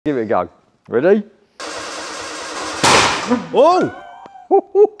Give it a go. Ready? Oh!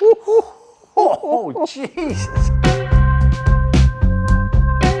 Oh, Jesus.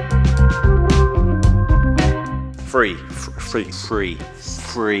 Free.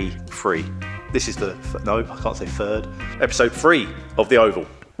 This is the, no, I can't say third, episode 3 of The Oval.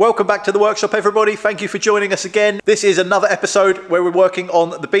 Welcome back to the workshop, everybody. Thank you for joining us again. This is another episode where we're working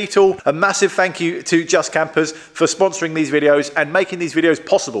on the Beetle. A massive thank you to Just Campers for sponsoring these videos and making these videos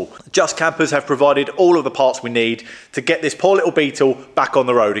possible. Just Campers have provided all of the parts we need to get this poor little Beetle back on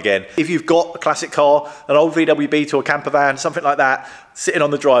the road again. If you've got a classic car, an old VW Beetle, a camper van, something like that, sitting on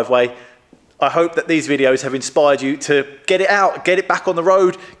the driveway, I hope that these videos have inspired you to get it out, get it back on the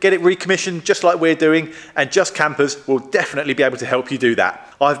road, get it recommissioned just like we're doing, and Just Campers will definitely be able to help you do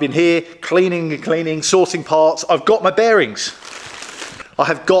that. I've been here cleaning, sorting parts. I've got my bearings. I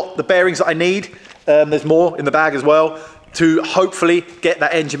have got the bearings that I need. There's more in the bag as well to hopefully get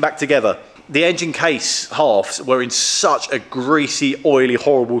that engine back together. The engine case halves were in such a greasy, oily,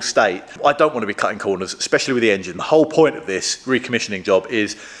 horrible state. I don't want to be cutting corners, especially with the engine. The whole point of this recommissioning job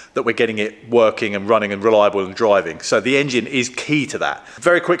is that we're getting it working and running and reliable and driving. So the engine is key to that.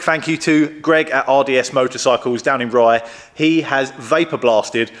 Very quick thank you to Greg at RDS Motorcycles down in Rye. He has vapor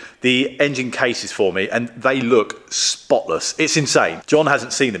blasted the engine cases for me and they look spotless. It's insane. John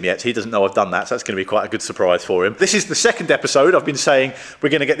hasn't seen them yet. He doesn't know I've done that, so that's going to be quite a good surprise for him. This is the second episode. I've been saying we're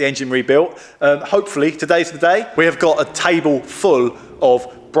going to get the engine rebuilt. Hopefully today's the day. We have got a table full of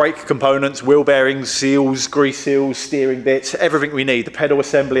brake components, wheel bearings, seals, grease seals, steering bits, everything we need. The pedal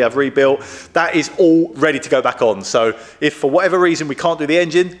assembly I've rebuilt. That is all ready to go back on. So if for whatever reason we can't do the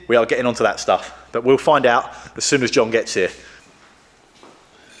engine, we are getting onto that stuff. But we'll find out as soon as John gets here.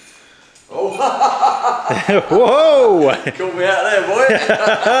 Oh. Whoa! Caught me out there, boy.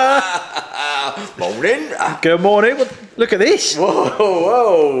 Morning. Good morning. Look at this.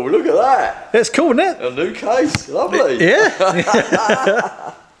 Whoa, look at that. That's cool, isn't it? A new case, lovely.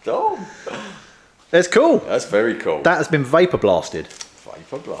 Yeah. Tom. That's cool. That's very cool. That has been vapor blasted.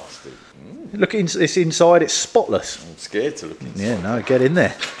 Vapor blasted. Look, it's inside, it's spotless. I'm scared to look inside. Yeah, no, get in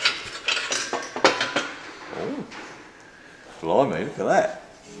there. Oh, blimey, look at that.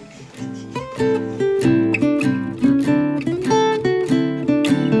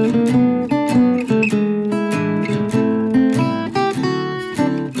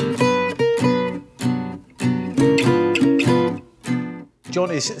 John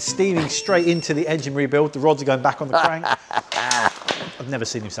is steaming straight into the engine rebuild. The rods are going back on the crank. I've never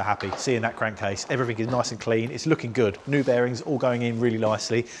seen him so happy, seeing that crankcase. Everything is nice and clean. It's looking good. New bearings all going in really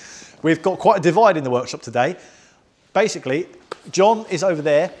nicely. We've got quite a divide in the workshop today. Basically, John is over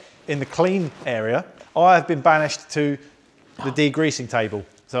there in the clean area. I have been banished to the degreasing table.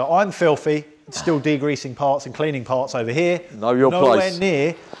 So I'm filthy, still degreasing parts and cleaning parts over here. Know your place. Nowhere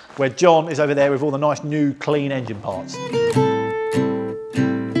near where John is over there with all the nice new clean engine parts.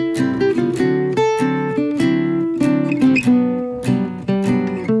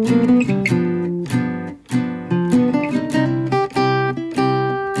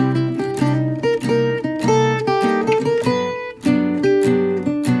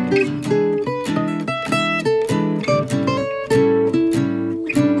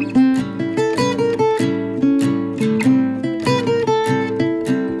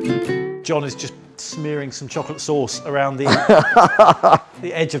 John is just smearing some chocolate sauce around the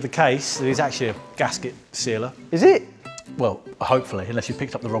edge of the case. It is actually a gasket sealer. Is it? Well, hopefully, unless you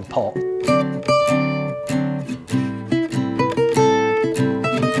picked up the wrong pot.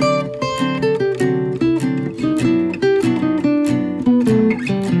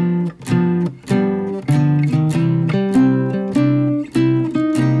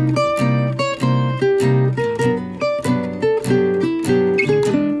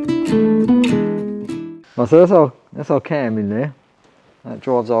 So that's our cam in there. That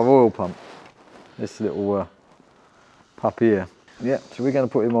drives our oil pump. This little puppy here. Yeah, so we're going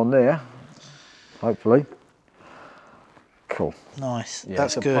to put him on there, hopefully. Cool. Nice, yeah,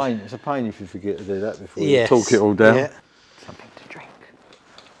 that's good. It's a pain if you forget to do that before you talk it all down. Yeah. Something to drink.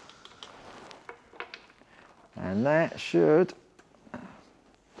 And that should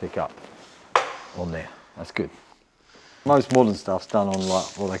pick up on there. That's good. Most modern stuff's done on like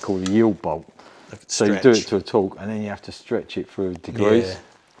what they call the yield bolt. So you do it to a torque and then you have to stretch it through degrees. Yeah.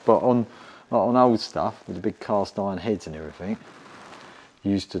 But on old stuff with the big cast iron heads and everything,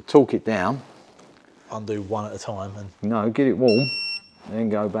 you used to torque it down. Undo one at a time and... No, get it warm, and then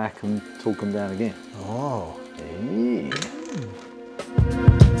go back and torque them down again. Oh. Yeah.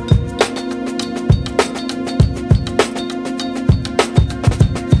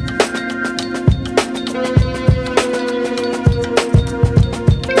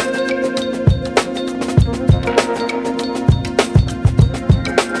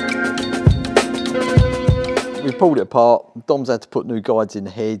 pulled it apart. Dom's had to put new guides in the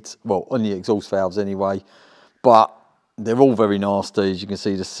heads, well, on the exhaust valves anyway, but they're all very nasty. As you can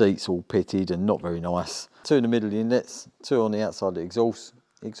see, the seats all pitted and not very nice. 2 in the middle of the inlets, 2 on the outside of the exhaust.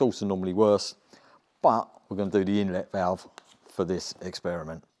 The exhausts are normally worse, but we're going to do the inlet valve for this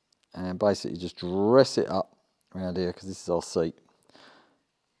experiment. And basically just dress it up around here, because this is our seat.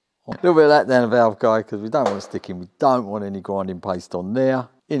 A little bit of that down the valve guide, because we don't want to stick in. We don't want any grinding paste on there.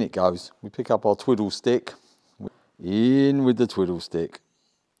 In it goes. We pick up our twiddle stick. In with the twiddle stick.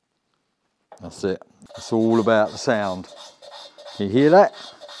 That's it. It's all about the sound. Can you hear that?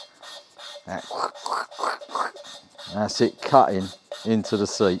 That's it, cutting into the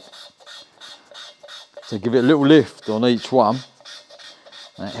seat. So give it a little lift on each one.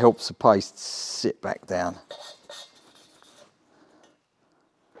 That helps the paste sit back down.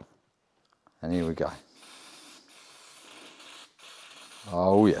 And here we go.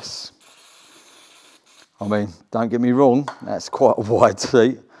 Oh yes. I mean, don't get me wrong, that's quite a wide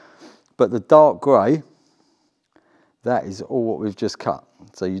seat, but the dark grey, that is all what we've just cut.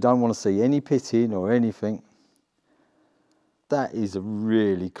 So you don't want to see any pitting or anything. That is a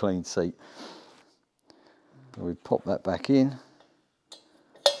really clean seat. We pop that back in.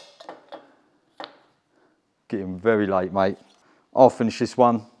 Getting very late, mate. I'll finish this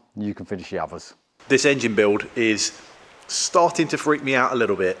one, you can finish the others. This engine build is starting to freak me out a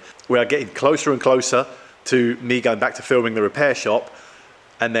little bit. We are getting closer and closer to me going back to filming the repair shop,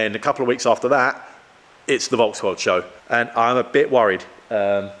 and then a couple of weeks after that it's the Volkswagen show, and I'm a bit worried.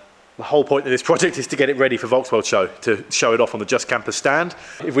 The whole point of this project is to get it ready for Volkswagen show, to show it off on the Just Camper stand.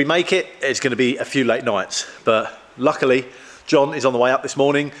 If we make it, it's going to be a few late nights, but luckily John is on the way up this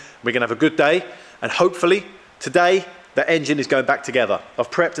morning. We're going to have a good day, and hopefully today the engine is going back together.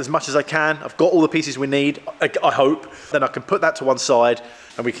 I've prepped as much as I can. I've got all the pieces we need, I hope. Then I can put that to one side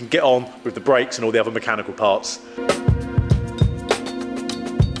and we can get on with the brakes and all the other mechanical parts.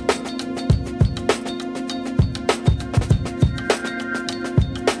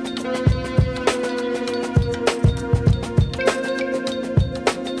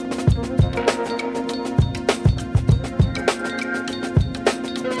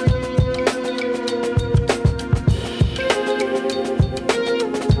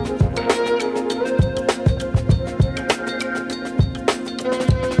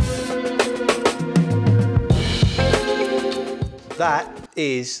 That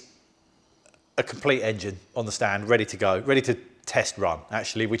is a complete engine on the stand, ready to go, ready to test run,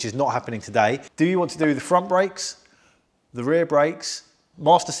 actually, which is not happening today. Do you want to do the front brakes, the rear brakes,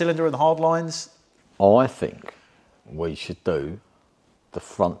 master cylinder and the hard lines? I think we should do the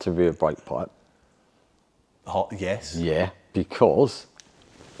front to rear brake pipe. Yes. Yeah, because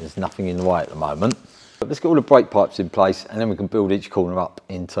there's nothing in the way at the moment. But let's get all the brake pipes in place and then we can build each corner up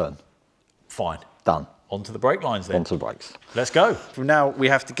in turn. Fine. Done. Onto the brake lines then. Onto the brakes. Let's go. From now we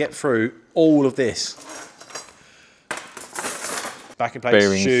have to get through all of this. Backing plates,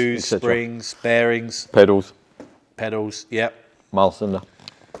 Bearings, shoes, springs, bearings. Pedals. Pedals, yep. Mile cylinder.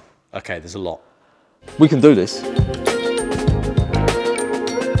 Okay, there's a lot. We can do this.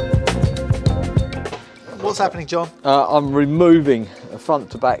 What's happening, John? I'm removing a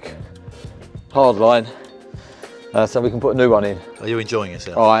front to back hard line so we can put a new one in. Are you enjoying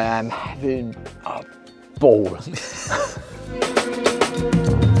yourself? I am having a ball.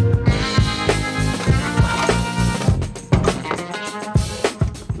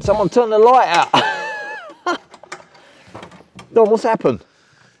 Someone turn the light out. Don, what's happened?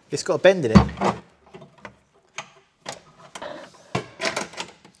 It's got a bend in it.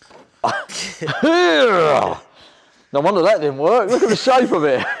 No wonder that didn't work. Look at the shape of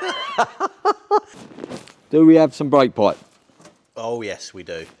it. Do we have some brake pipe? Oh yes, we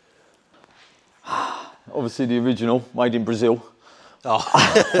do. Obviously the original, made in Brazil.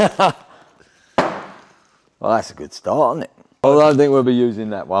 Oh. Well, that's a good start, isn't it? I don't think we'll be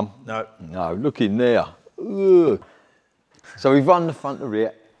using that one. No. No, look in there. Ugh. So we've run the front and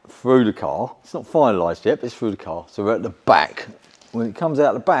rear through the car. It's not finalised yet, but it's through the car. So we're at the back. When it comes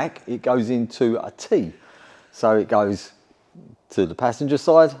out the back, it goes into a T. So it goes to the passenger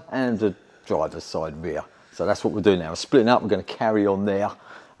side and the driver's side rear. So that's what we're doing now. We're splitting up. We're going to carry on there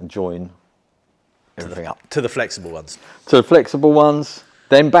and join everything up. To the flexible ones. To the flexible ones,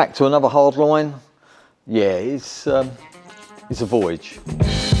 then back to another hard line. Yeah, it's a voyage.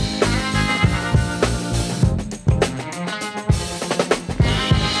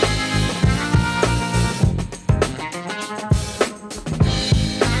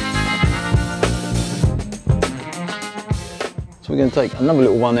 So we're going to take another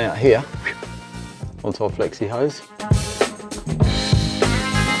little one out here onto our flexi hose.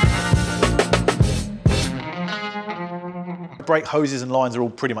 brake hoses and lines are all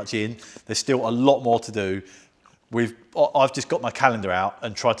pretty much in. There's still a lot more to do. I've just got my calendar out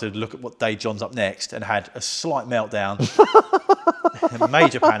and tried to look at what day John's up next and had a slight meltdown, a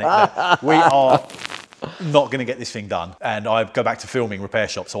major panic that we are not going to get this thing done. And I go back to filming repair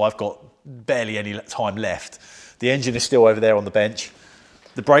shop, so I've got barely any time left. The engine is still over there on the bench.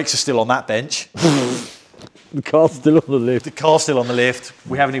 The brakes are still on that bench. The car's still on the lift. The car's still on the lift.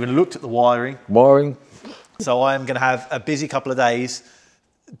 We haven't even looked at the wiring. So I am going to have a busy couple of days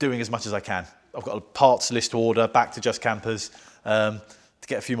doing as much as I can. I've got a parts list to order back to Just Campers to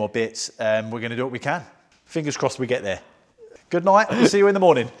get a few more bits, and we're going to do what we can. Fingers crossed we get there. Good night. We'll see you in the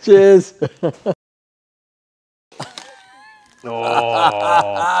morning. Cheers.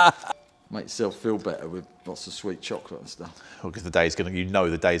 Oh. Make yourself feel better with lots of sweet chocolate and stuff. Well, because the day's going to, you know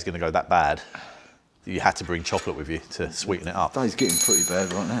the day's going to go that bad. You had to bring chocolate with you to sweeten it up. The day's getting pretty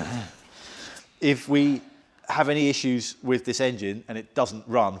bad right now. Yeah. If we have any issues with this engine and it doesn't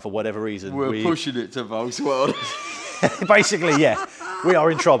run for whatever reason, we're pushing it to Volkswagen World. Basically, yeah, we are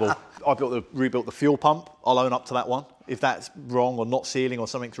in trouble. I rebuilt the fuel pump. I'll own up to that one. If that's wrong or not sealing or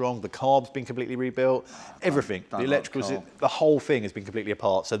something's wrong, the carb's been completely rebuilt. Everything, the electricals, the whole thing has been completely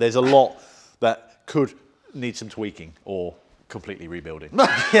apart. So there's a lot that could need some tweaking or completely rebuilding.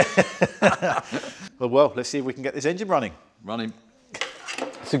 Well, let's see if we can get this engine running.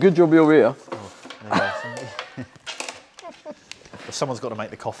 It's a good job you're here. Well, someone's got to make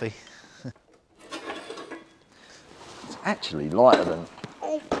the coffee. It's actually lighter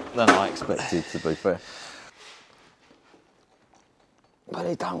than I expected, to be fair. But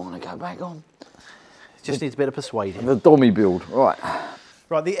it don't want to go back on. It just needs a bit of persuading. The dummy build, right.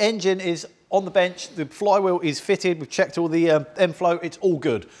 Right, the engine is on the bench. The flywheel is fitted. We've checked all the M-Flow. It's all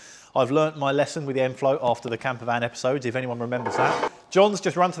good. I've learnt my lesson with the M-Flow after the camper van episodes, if anyone remembers that. John's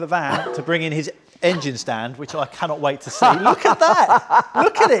just run to the van to bring in his engine stand, which I cannot wait to see. Look at that.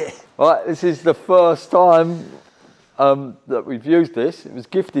 Look at it. Right, this is the first time that we've used this. It was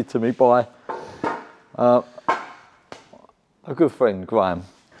gifted to me by a good friend, Graham.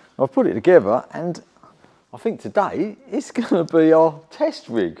 I've put it together, and I think today it's going to be our test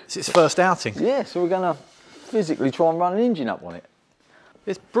rig. It's its first outing. Yeah, so we're going to physically try and run an engine up on it.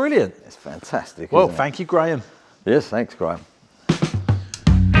 It's brilliant. It's fantastic. Well, isn't it? thank you, Graham. Yes, thanks, Graham.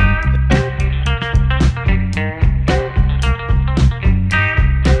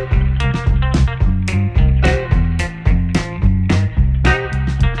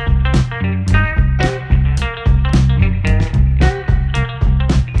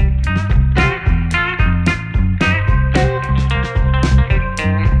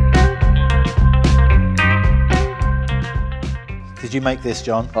 Did you make this,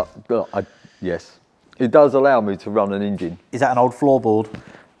 John? Yes. It does allow me to run an engine. Is that an old floorboard?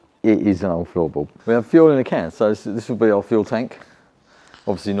 It is an old floorboard. We have fuel in a can, so this will be our fuel tank.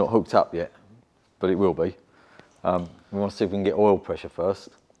 Obviously not hooked up yet, but it will be. We want to see if we can get oil pressure first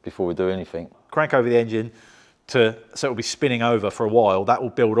before we do anything. Crank over the engine so it'll be spinning over for a while. That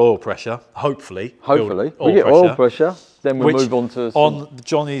will build oil pressure, hopefully. Hopefully. We get oil pressure, then we'll move on to... On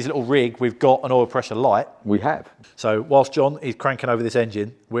Johnny's little rig, we've got an oil pressure light. We have. So whilst John is cranking over this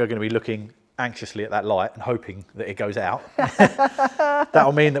engine, we're going to be looking anxiously at that light and hoping that it goes out.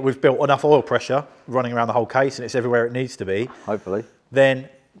 That'll mean that we've built enough oil pressure running around the whole case and it's everywhere it needs to be. Hopefully. Then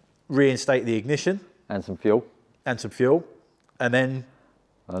reinstate the ignition. And some fuel. And some fuel. And then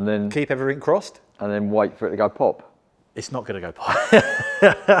keep everything crossed. And then wait for it to go pop. It's not going to go pop.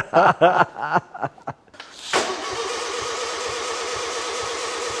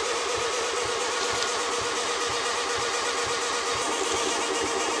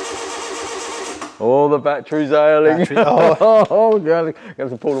 Oh, the battery's ailing. Oh, God.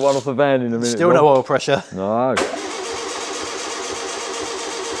 Have to pull the one off the van in a minute. Still no oil pressure. No.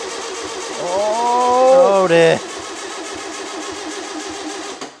 Oh dear.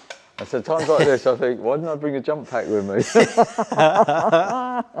 So times like this, I think, why didn't I bring a jump pack with me?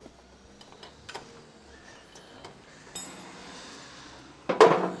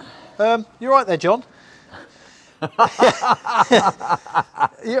 You're right there, John. What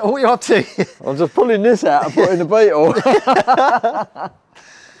are you up to? I'm just pulling this out and putting the Beetle.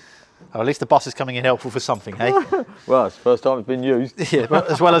 Oh, at least the bus is coming in helpful for something, hey? Well, it's the first time it's been used. Yeah, but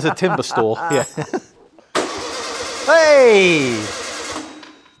as well as a timber store. Yeah. Hey!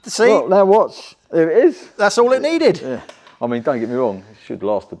 See? Well, now watch. There it is. That's all it needed. Yeah. I mean, don't get me wrong. It should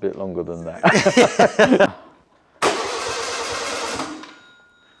last a bit longer than that.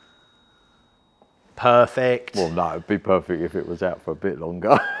 Perfect. Well, no, it'd be perfect if it was out for a bit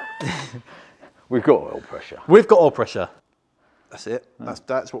longer. We've got oil pressure. We've got oil pressure. That's it.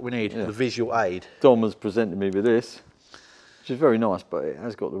 That's what we need. Yeah. The visual aid. Dom has presented me with this. which is very nice, but it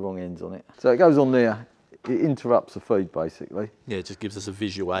has got the wrong ends on it. So it goes on there. It interrupts the feed basically. Yeah, it just gives us a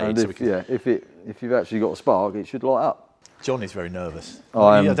visual aid. And So if, we can... yeah, if you've actually got a spark, it should light up. John is very nervous.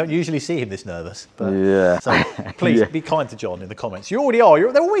 I don't usually see him this nervous. But, yeah. So please Yeah. be kind to John in the comments. You already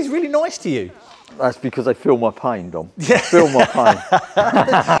are. They're always really nice to you. That's because they feel my pain, Dom. Yeah. They feel my pain.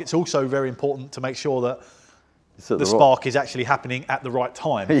 It's also very important to make sure that The the spark is actually happening at the right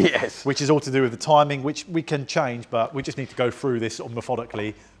time. Yes. Which is all to do with the timing, which we can change, but we just need to go through this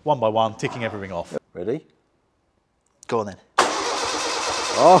methodically, one by one, ticking everything off. Ready? Go on then.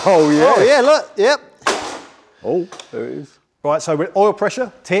 Oh, yeah. Oh, yeah, look. Yep. Oh, there it is. Right, so with oil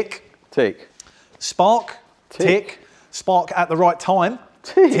pressure, tick. Tick. Spark, tick. Spark at the right time,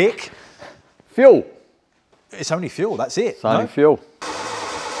 Tick. tick. Fuel. It's only fuel, that's it. It's only no? fuel.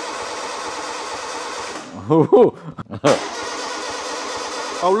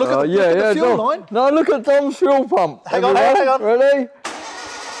 Oh, look at the fuel Dom. line. No, look at Dom's fuel pump. Hang on, hang on. Ready?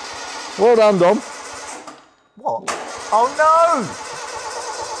 Well done, Dom. What? Oh, no.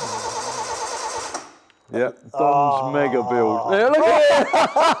 Yeah, Dom's mega build. There, look at it.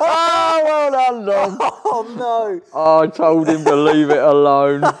 Well done, Dom. Oh, no. I told him to leave it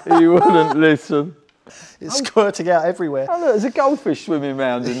alone. He wouldn't listen. It's squirting out everywhere. Oh, look, there's a goldfish swimming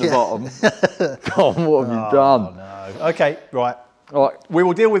around in the bottom. Dom, what have you done? Oh, no. Okay, right. Right. We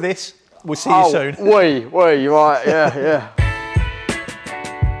will deal with this. We'll see you soon. Right, yeah.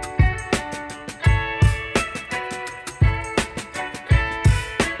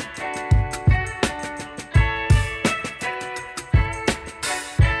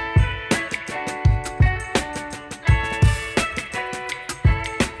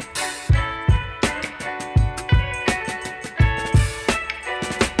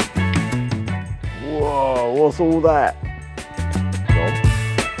 Whoa, what's all that?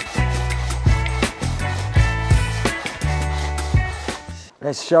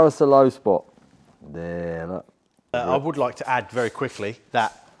 Let's show us the low spot. There, look. I would like to add very quickly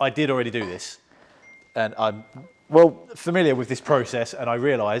that I did already do this, and I'm familiar with this process, and I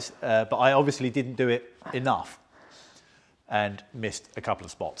realise, but I obviously didn't do it enough and missed a couple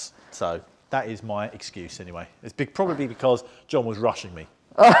of spots. So that is my excuse anyway. It's probably because John was rushing me.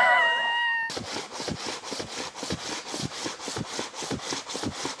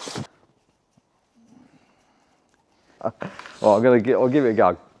 Right, I'll give it a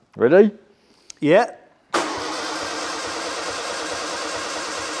go. Ready? Yeah.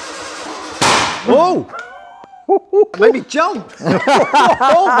 Whoa! Made me jump.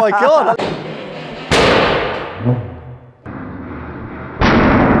 Oh my God.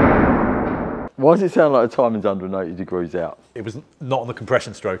 Why does it sound like the timing's 180 degrees out? It was not on the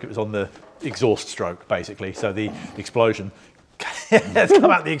compression stroke, it was on the exhaust stroke, basically. So the explosion has come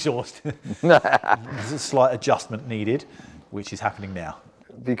out the exhaust. There's a slight adjustment needed, which is happening now.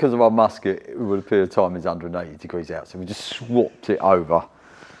 Because of our musket, it would appear the timing's 180 degrees out. So we just swapped it over.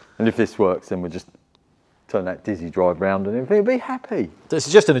 And if this works, then we'll just turn that dizzy drive round and it'll be happy. This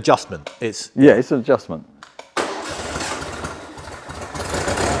is just an adjustment. Yeah, it's an adjustment.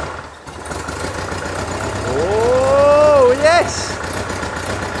 Oh, yes!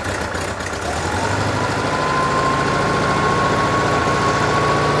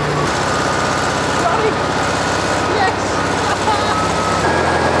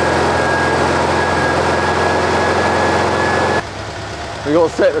 We've got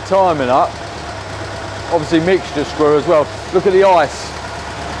to set the timing up. Obviously mixture screw as well. Look at the ice.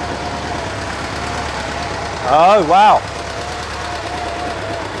 Oh, wow.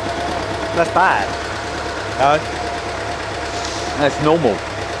 That's bad. No. That's normal.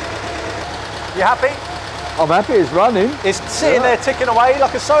 You happy? I'm happy it's running. It's sitting there ticking away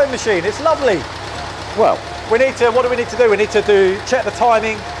like a sewing machine. It's lovely. Well, We need to, what do we need to do? We need to check the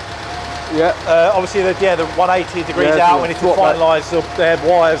timing. yeah. Obviously, the 180 degrees Yeah, out. so We need to swap that. finalise the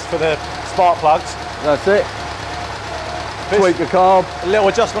wires for the spark plugs. That's it. Tweak the carb. A little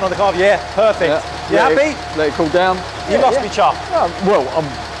adjustment on the carb. Yeah, perfect. Yeah. You happy? Let it cool down. You must be chuffed. Well,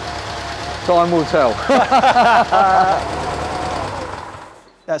 time will tell.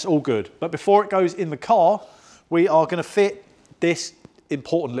 That's all good. But before it goes in the car, we are going to fit this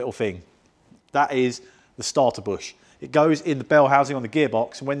important little thing. That is the starter bush. It goes in the bell housing on the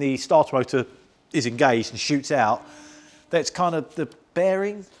gearbox, and when the starter motor is engaged and shoots out, that's kind of the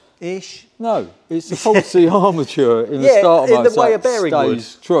bearing-ish. No, it's the faulty armature in the starter motor. in the way a bearing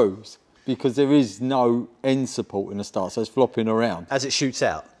stays true, because there is no end support in the start, so it's flopping around. As it shoots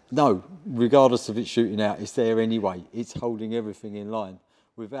out? No, regardless of it shooting out, it's there anyway. It's holding everything in line.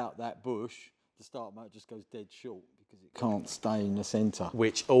 Without that bush, the starter motor just goes dead short. because it can't stay in the centre.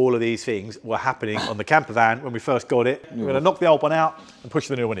 Which all of these things were happening on the camper van when we first got it. We're going to knock the old one out and push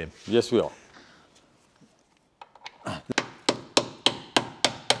the new one in. Yes, we are.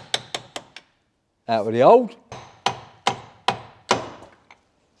 Out with the old.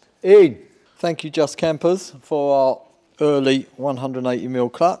 In. Thank you, Just Campers, for our early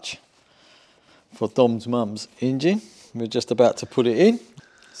 180mm clutch for Dom's mum's engine. We're just about to put it in.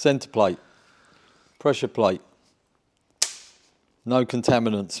 Centre plate, pressure plate, no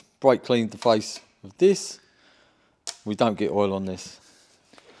contaminants. Brake cleaned the face of this. We don't get oil on this.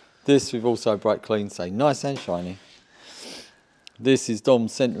 This we've also brake cleaned, so nice and shiny. This is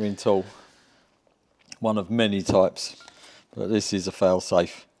Dom's centering tool, one of many types, but this is a fail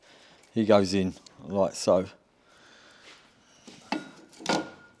safe. He goes in like so.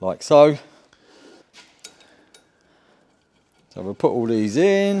 Like so. So we'll put all these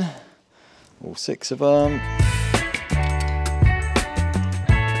in, all 6 of them.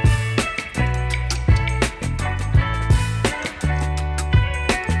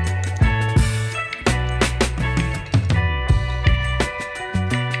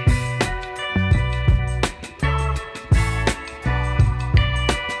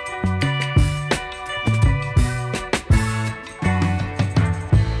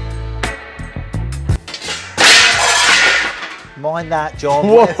 Mind that, John.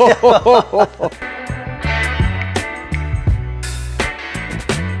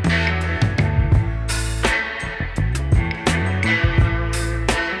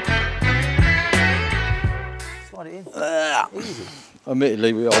 Slide it in. Easy.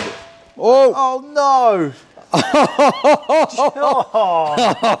 Admittedly, we are. Oh no!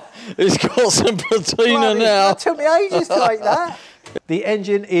 It's got some patina now. That took me ages to make that. The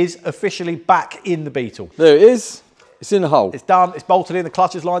engine is officially back in the Beetle. There it is. It's in the hole. It's done, it's bolted in, the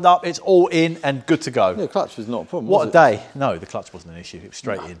clutch is lined up, it's all in and good to go. Yeah, the clutch was not a problem. What a day. No, the clutch wasn't an issue, it was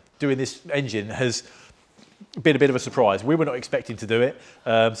straight in. Doing this engine has been a bit of a surprise. We were not expecting to do it,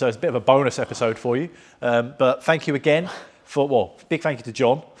 so it's a bit of a bonus episode for you. But thank you again for, well, big thank you to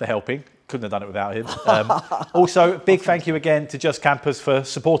John for helping. Couldn't have done it without him. Also, big thank you again to Just Campers for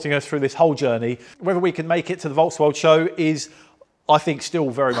supporting us through this whole journey. Whether we can make it to the Volkswagen show is, I think,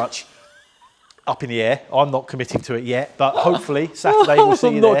 still very much up in the air. I'm not committing to it yet, but hopefully Saturday we'll see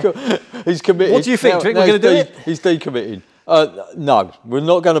you there. He's committed. What do you think? Do you think we're going to do it? He's decommitting. No, we're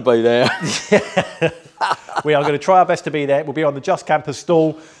not going to be there. We are going to try our best to be there. We'll be on the Just Campers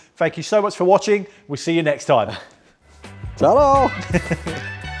stall. Thank you so much for watching. We'll see you next time. Ta-da!